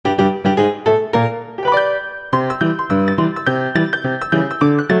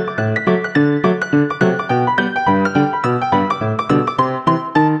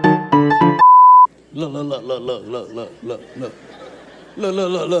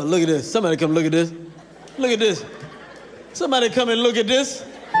look at this. Somebody come look at this. Look at this. Somebody come and look at this.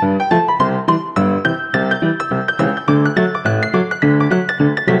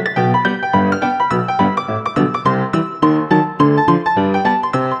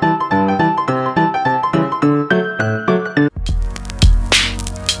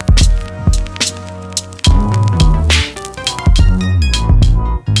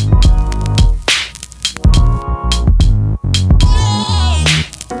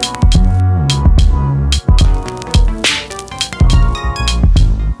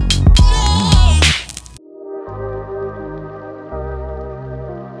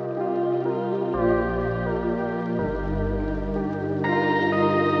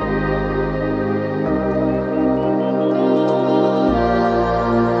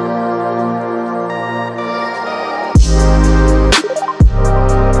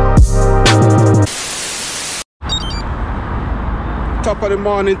 Top of the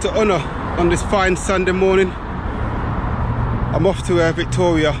morning to Honour on this fine Sunday morning. I'm off to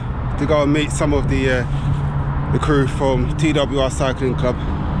Victoria to go and meet some of the crew from TWR Cycling Club.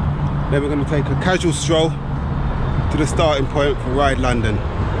 Then we're going to take a casual stroll to the starting point for Ride London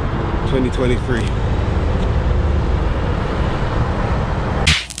 2023.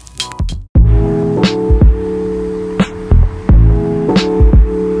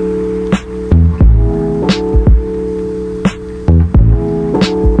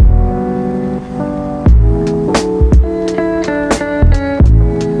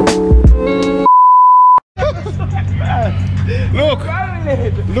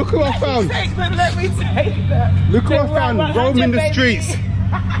 Look who I found. Look who I found roaming the streets,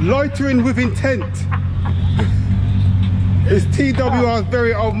 loitering with intent. It's TWR's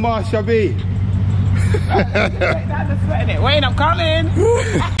very own Marsha B. Wait, I'm coming.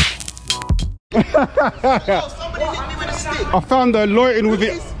 Somebody hit me with a stick. I found her loitering with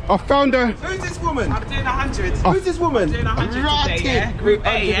it. I found her. Who's this woman? I'm doing 100. Who's this woman? I'm doing 100 Right today, yeah? in. Group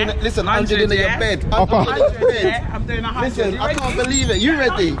A, yeah? Listen, 100 in your yeah? bed. I found- 100 Yeah, I'm doing 100. Listen, You I ready? can't believe it. You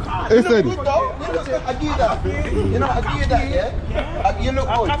ready? Listen. You look good though. I do that. You know, I do that, yeah? You look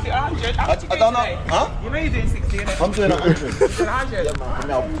I'll good. clap it 100. I don't know. Huh? You know you're doing 60, innit? I'm doing 100. You're doing 100. Yeah,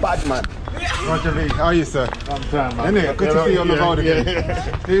 man. I'm a bad man. Roger Lee, how are you, sir? I'm trying, man. Innit? Good to see you on the road again.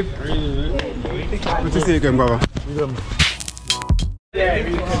 Steve? Good to see you again, brother.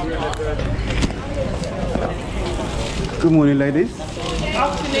 Good morning, ladies.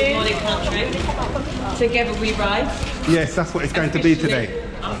 Afternoon. Morning, country. Together we ride. Yes, that's what it's going to be today.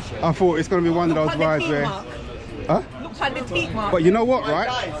 I thought it's going to be one of those rides where... Huh? Looks like the teeth mark. But you know what, right?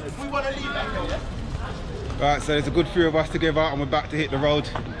 Guys, if we want to leave that here, Right, so there's a good few of us together and we're back to hit the road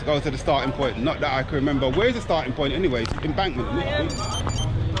to go to the starting point. Not that I can remember. Where's the starting point anyway? It's Embankment, isn't it?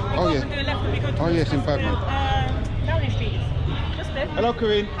 Oh yeah. Oh yes, Embankment. Hello,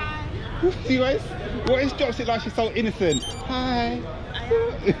 Corinne. See you guys? What is drops it like she's so innocent? Hi.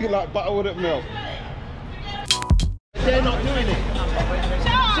 Like butterwood milk. they're not doing it.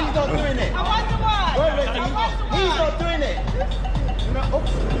 She's not doing it. I wonder why. He's not doing it. You know,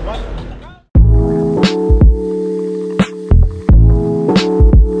 oops, right.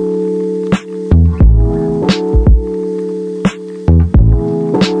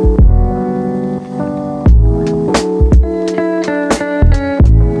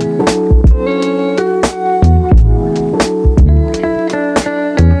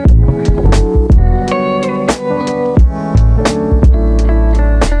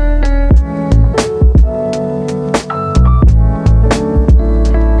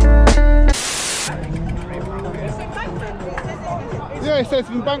 It says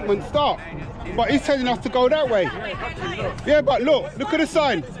Embankment start, but he's telling us to go that way. Yeah, but look at the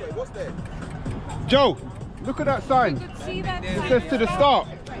sign. Joe, look at that sign. It says to the start.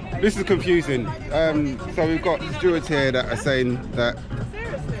 This is confusing. So we've got stewards here that are saying that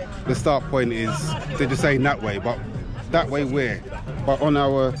the start point is, they're just saying that way, but that way where? But on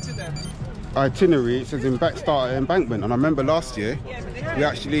our itinerary it says start at Embankment, and I remember last year we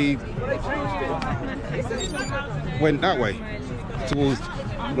actually went that way towards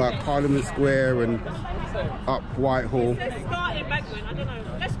like Parliament Square and up Whitehall.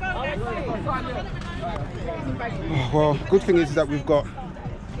 Well, good thing is that we've got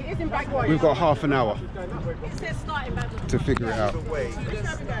half an hour to figure it out.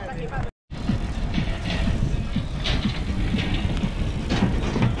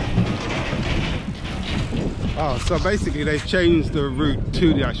 Oh, so basically they've changed the route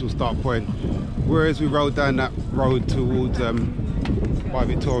to the actual start point, whereas we rode down that road towards by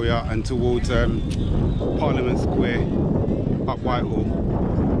Victoria and towards Parliament Square up Whitehall.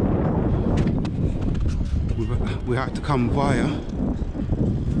 We had to come via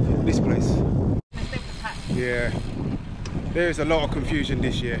Yeah, there is a lot of confusion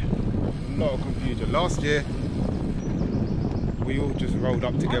this year. A lot of confusion. Last year, we all just rolled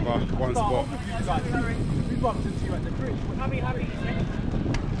up together, one spot. We bumped into you at the bridge.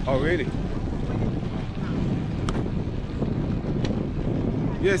 Oh, really?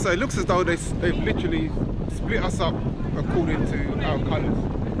 Yeah, so it looks as though they've literally split us up according to our colours.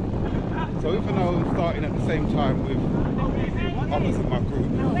 So even though I'm starting at the same time with others in my group,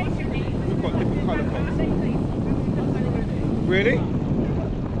 we've got different colour codes. Really?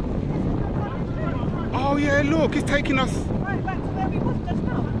 Oh yeah, look, it's taking us... Right back to where we was just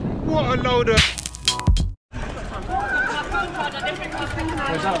now. What a load of...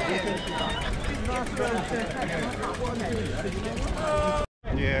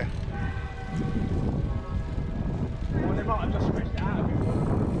 Yeah. Well, they might have just stretched it out a bit.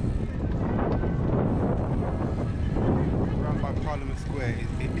 Around by Parliament Square,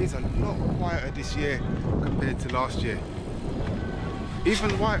 it is a lot quieter this year compared to last year.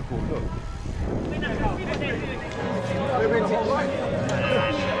 Even Whitehall, look.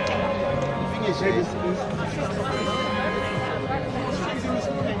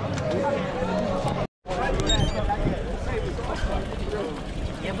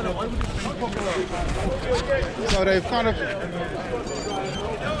 So they've kind of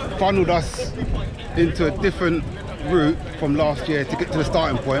funneled us into a different route from last year to get to the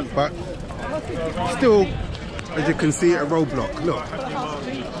starting point, but still, as you can see, a roadblock. Look.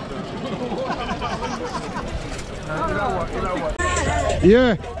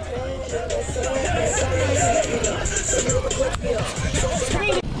 Yeah.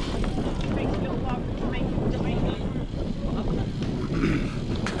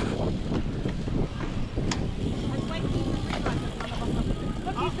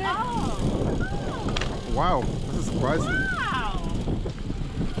 Wow, that's a surprise. Wow.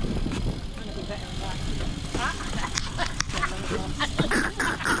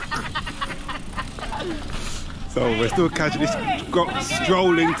 So we're still casually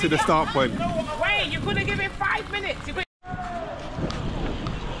strolling to the start point. Wait, you couldn't give it 5 minutes.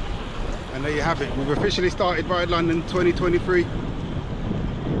 And there you have it. We've officially started Ride London 2023.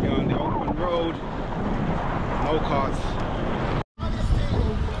 We're on the open road. No cars.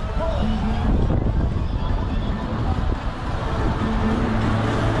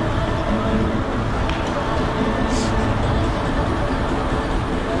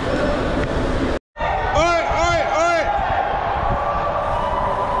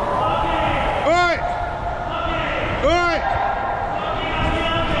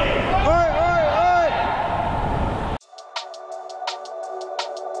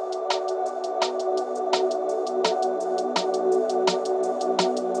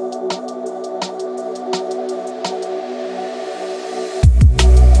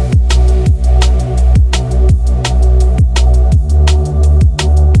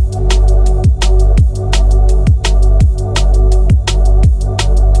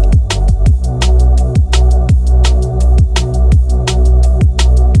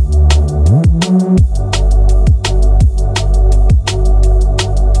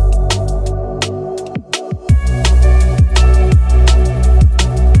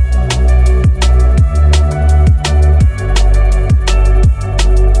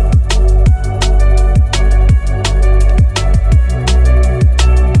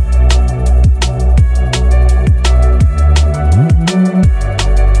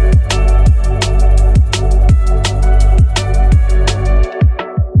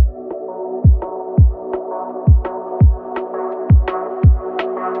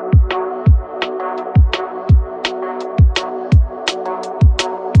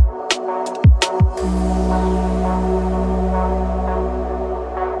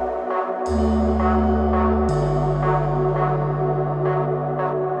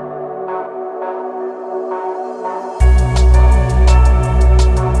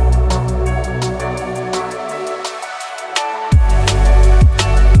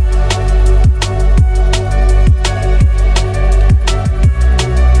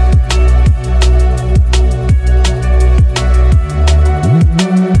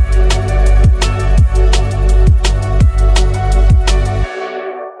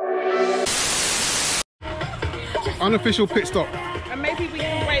 Unofficial pit stop. And maybe we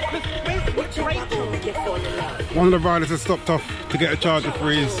can wait, because One of the riders has stopped off to get a charger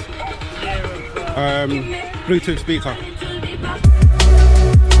for his Bluetooth speaker.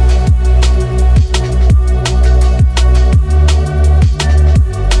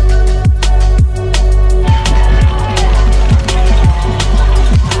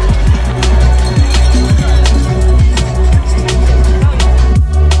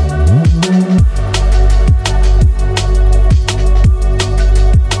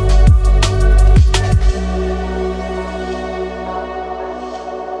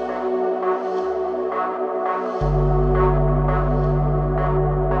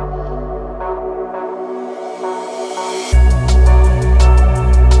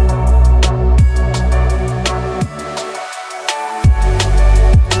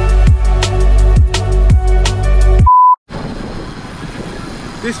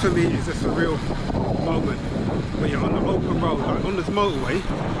 This for me is a surreal moment when you're on the open road, like on this motorway,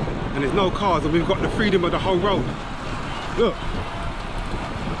 and there's no cars, and we've got the freedom of the whole road. Look.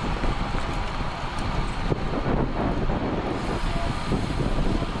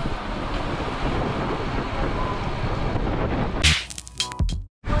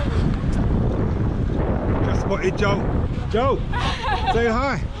 Just spotted Joe. Joe, say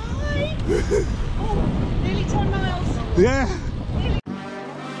hi. Hi. Oh, nearly 10 miles. Yeah.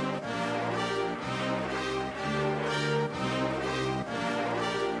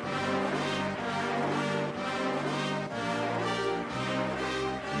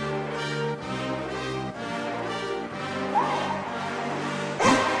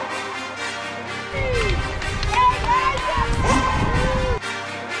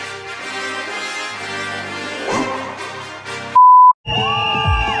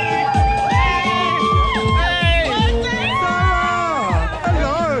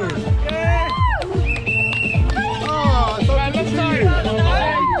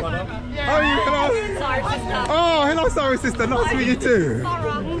 Oh, hello, sorry sister, nice to meet you too. I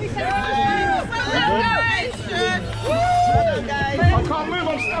can't move,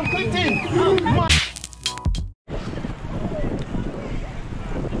 I'm clipped in.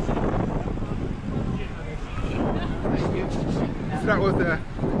 So that was the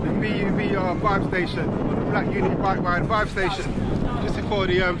VUVR vibe station, the Black Unity Bike Ride vibe station, just before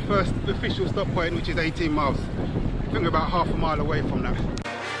the first official stop point, which is 18 miles. I think we're about half a mile away from that.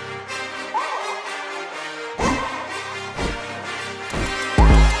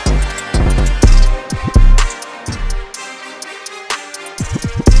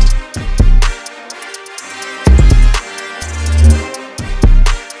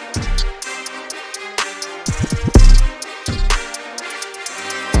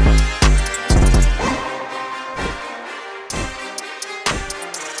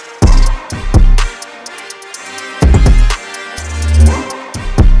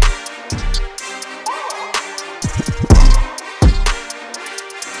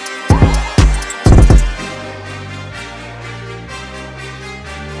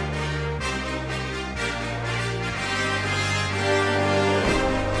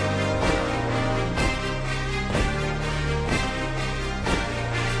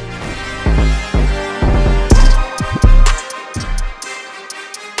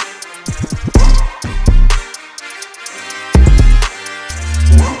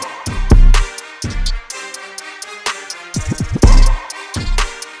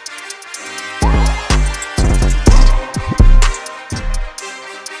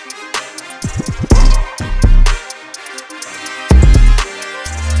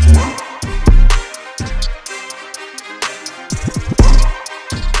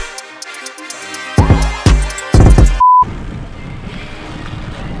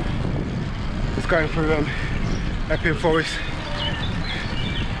 Going through Epping Forest,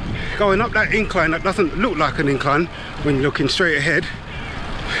 going up that incline that doesn't look like an incline when you're looking straight ahead,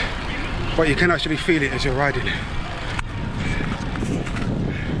 but you can actually feel it as you're riding.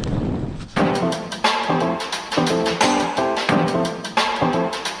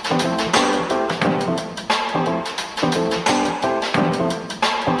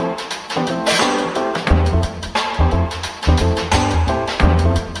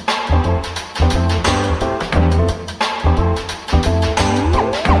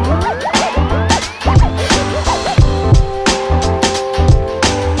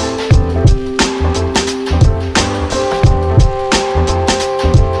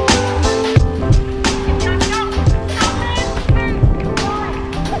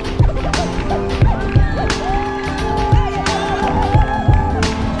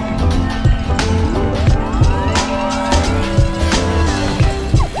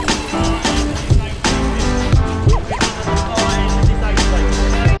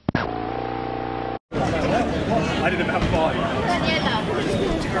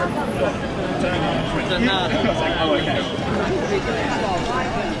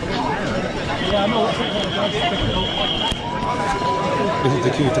 This is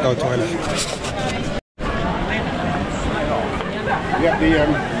the queue to go toilet. Yeah,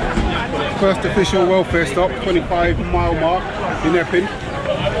 the first official welfare stop, 25-mile mark in Epping.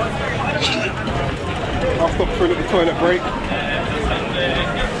 I'll stop for a little toilet break.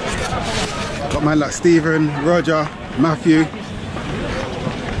 Got man like Stephen, Roger, Matthew,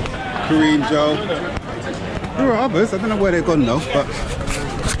 Kareem, Joe. There are others, I don't know where they've gone though, but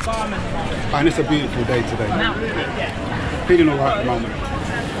and it's a beautiful day today. Feeling alright at the moment.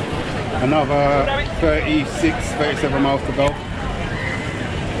 Another 36, 37 miles to go.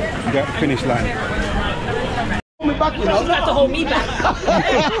 You got the finish line. back, you know. You have to hold me back.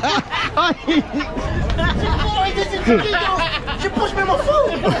 She pushed me on my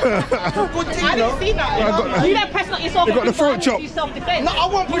phone. Good thing, you know. See that? You don't press like yourself. You got the throat chop. Self-defense. No, I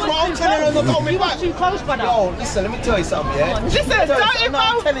won't push my own telling her to hold me You back. was too close, brother. Yo, listen, let me tell you something, yeah? Listen, don't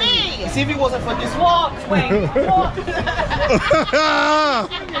involve me. You see, if it wasn't for this What? Wait, what?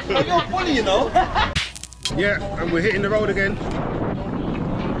 you're a bully, you know. Yeah, and we're hitting the road again.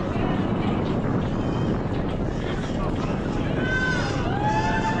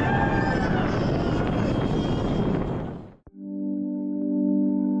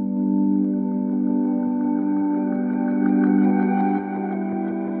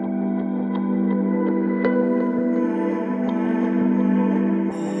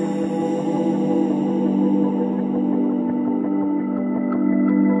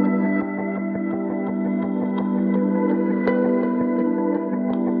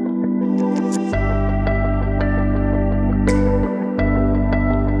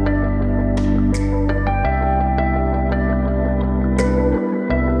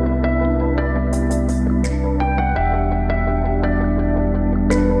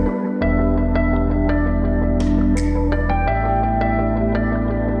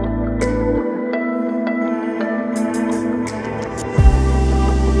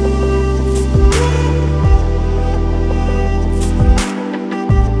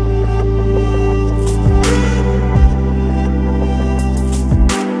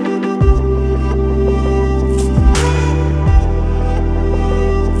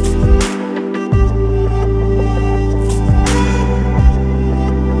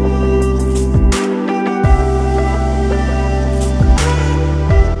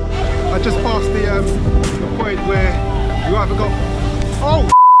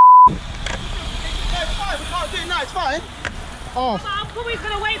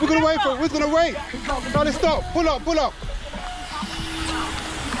 We're gonna wait. No, let's stop. Pull up, pull up.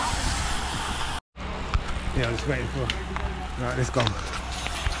 Yeah, I'm just waiting for. Right, let's go.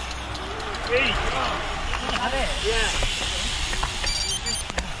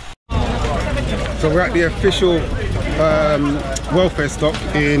 So we're at the official welfare stop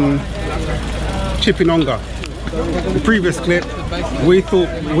in Chippinonga. The previous clip, we thought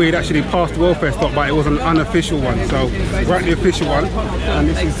we'd actually passed the welfare stop, but it was an unofficial one. So we're at the official one, and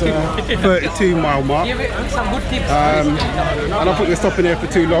this is 32-mile mark. And I don't think we're stopping there for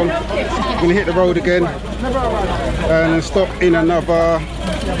too long. We're gonna hit the road again and stop in another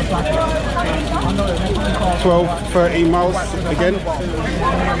 12, 13 miles again.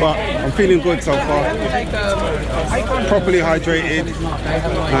 But I'm feeling good so far. Properly hydrated,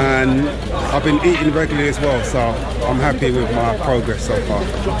 and I've been eating regularly as well, so I'm happy with my progress so far.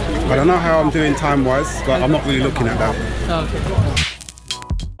 I don't know how I'm doing time-wise, but I'm not really looking at that. Okay.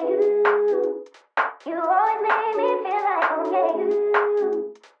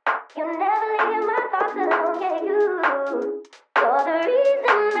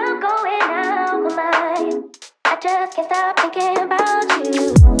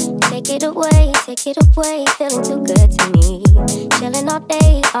 Take it away, feeling too good to me. Chilling all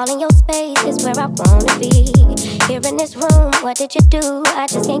day, all in your space is where I wanna be. Here in this room, what did you do? I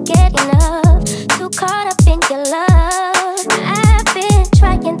just can't get enough. Too caught up in your love. I've been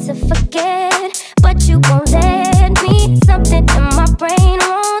trying to forget, but you won't let me. Something in my brain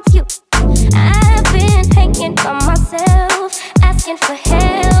wants you. I've been hanging by myself, asking for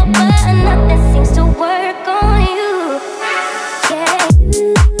help, but nothing seems to work on you. Yeah,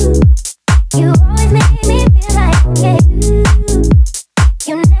 you always make me feel like, yeah,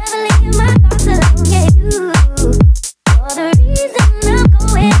 you never leave my thoughts alone, yeah, you're the reason I'm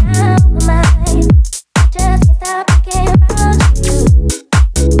going out of my mind. I just can't stop thinking about you.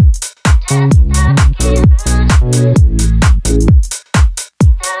 Just can't stop thinking about you.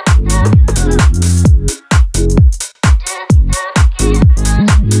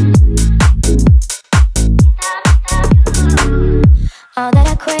 All that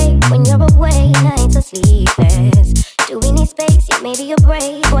I crave when you're away, nights are sleepless. Do we need space? Yeah, maybe a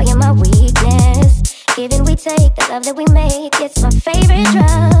break. Boy, you're my weakness. Give and we take, the love that we make, it's my favorite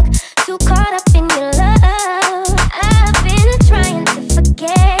drug. Too caught up in your love. I've been trying to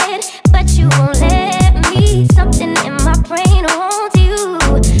forget, but you won't let me. Something in my brain wants you.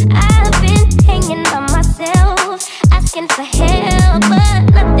 I've been hanging by myself, asking for help, but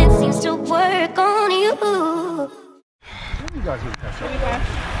nothing seems to work on you. You guys will catch up.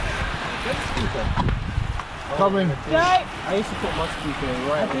 Coming. I used to put my speaker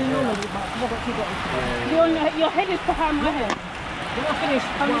right there. Your head is behind my head. When I finish,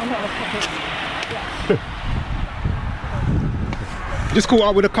 Just caught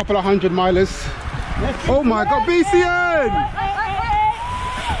up with a couple of 100 milers. Oh my God, BCN!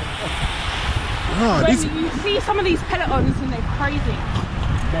 Oh, When you see some of these pelotons and they're crazy.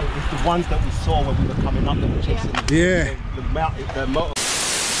 Mate, it's the ones that we saw when we were coming up that were chasing the motor.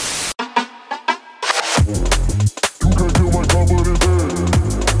 You can't kill my car, but it's dead.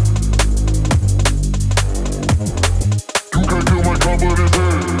 You can't kill my car, but it's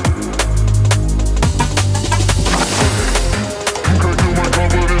dead. You can't kill my car, but it's dead. You can't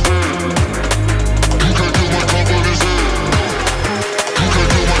kill my car, but it's dead. You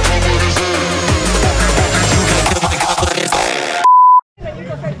can't kill my car, but it's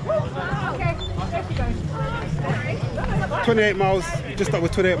dead. 28 miles, just up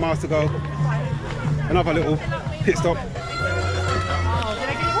with 28 miles to go. Another little pit stop.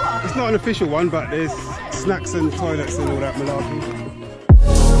 It's not an official one, but there's snacks and toilets and all that malarkey.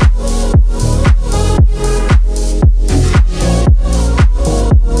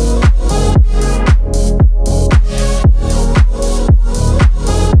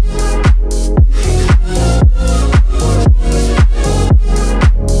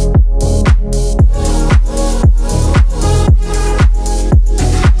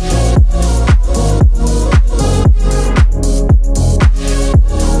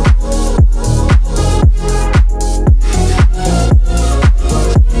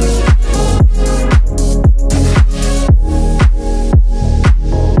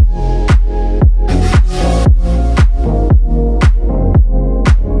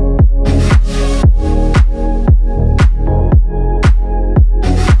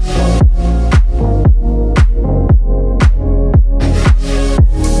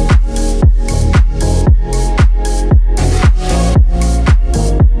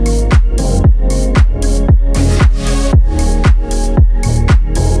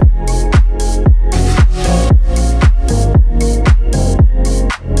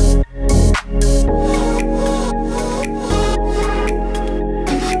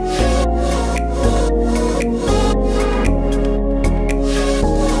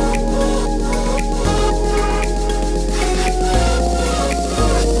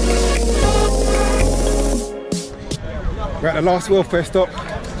 We're at the last welfare stop.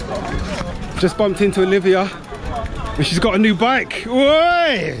 Just bumped into Olivia, and she's got a new bike. Oi!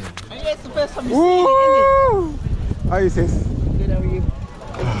 Yeah, it's the first time you've seen it, How are you, sis? Good, how are you?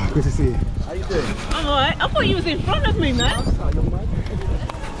 Oh, good to see you. How you doing? I'm alright. I thought you was in front of me, man.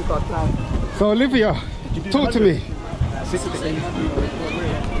 So Olivia, talk to me.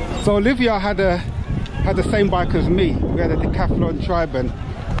 So Olivia had the same bike as me. We had a Decathlon Triben,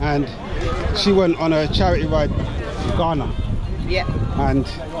 and she went on a charity ride to Ghana. Yeah. And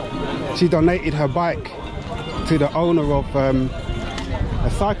she donated her bike to the owner of a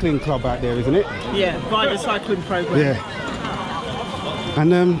cycling club out there, isn't it? Yeah, via the cycling program. Yeah.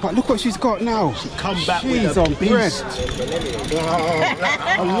 And but look what she's got now. Come back She's with a on bread.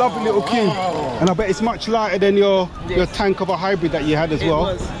 A lovely little cube. And I bet it's much lighter than your tank of a hybrid that you had as well.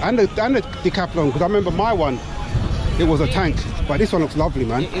 Was. And the Decathlon, because I remember my one, it was a tank. But this one looks lovely,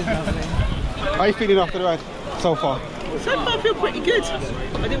 man. It is lovely. How are you feeling after the ride so far? So far I feel pretty good.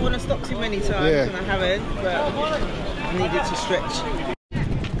 I didn't want to stop too many times and I haven't, but I needed to stretch.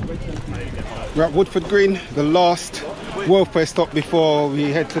 We're at Woodford Green, the last welfare stop before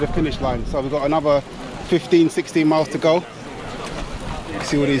we head to the finish line. So we've got another 15, 16 miles to go.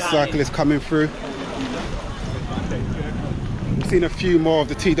 See all these cyclists coming through. We've seen a few more of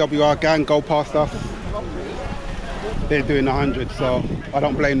the TWR gang go past us. They're doing 100, so I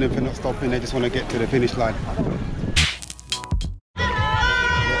don't blame them for not stopping. They just want to get to the finish line.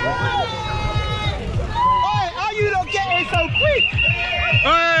 How you not getting so quick?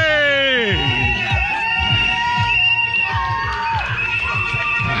 Hey!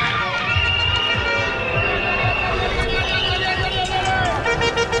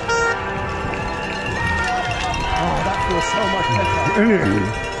 Oh, that feels so much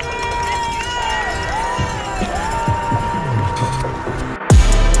better.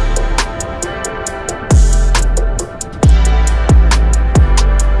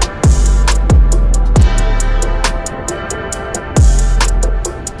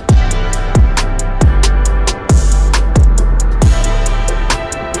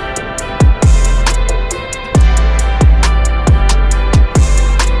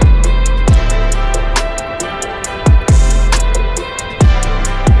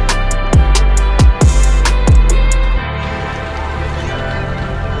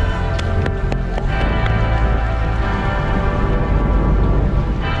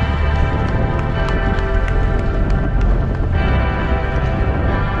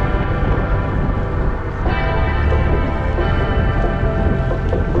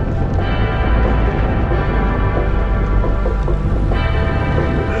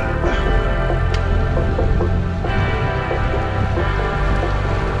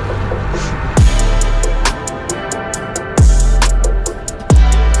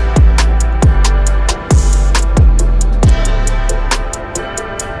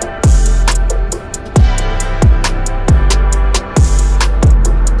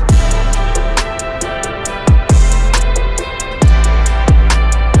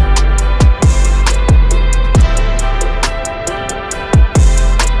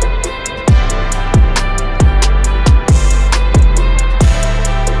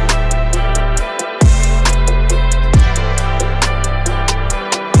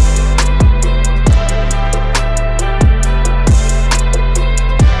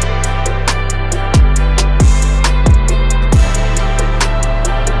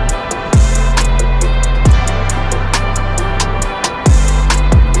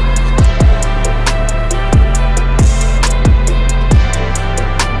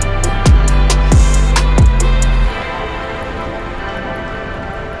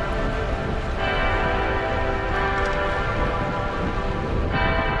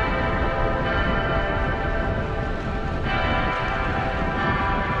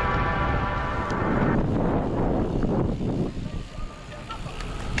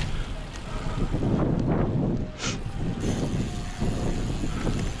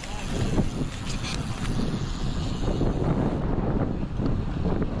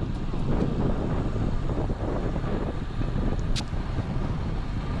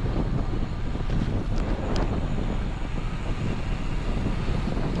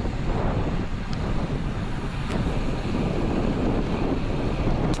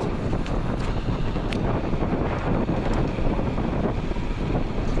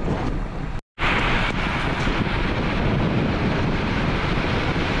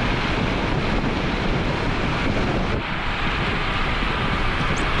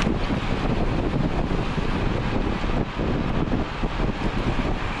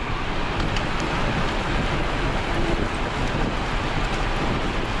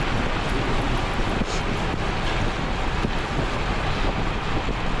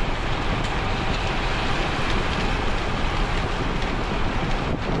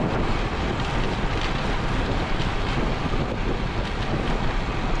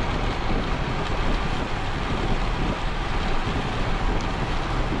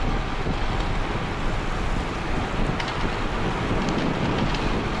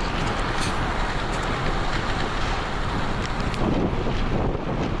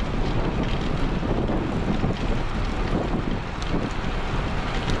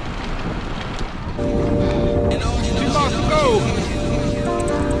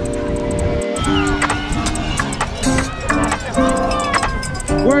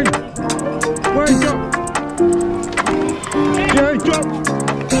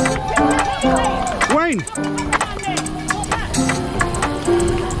 in.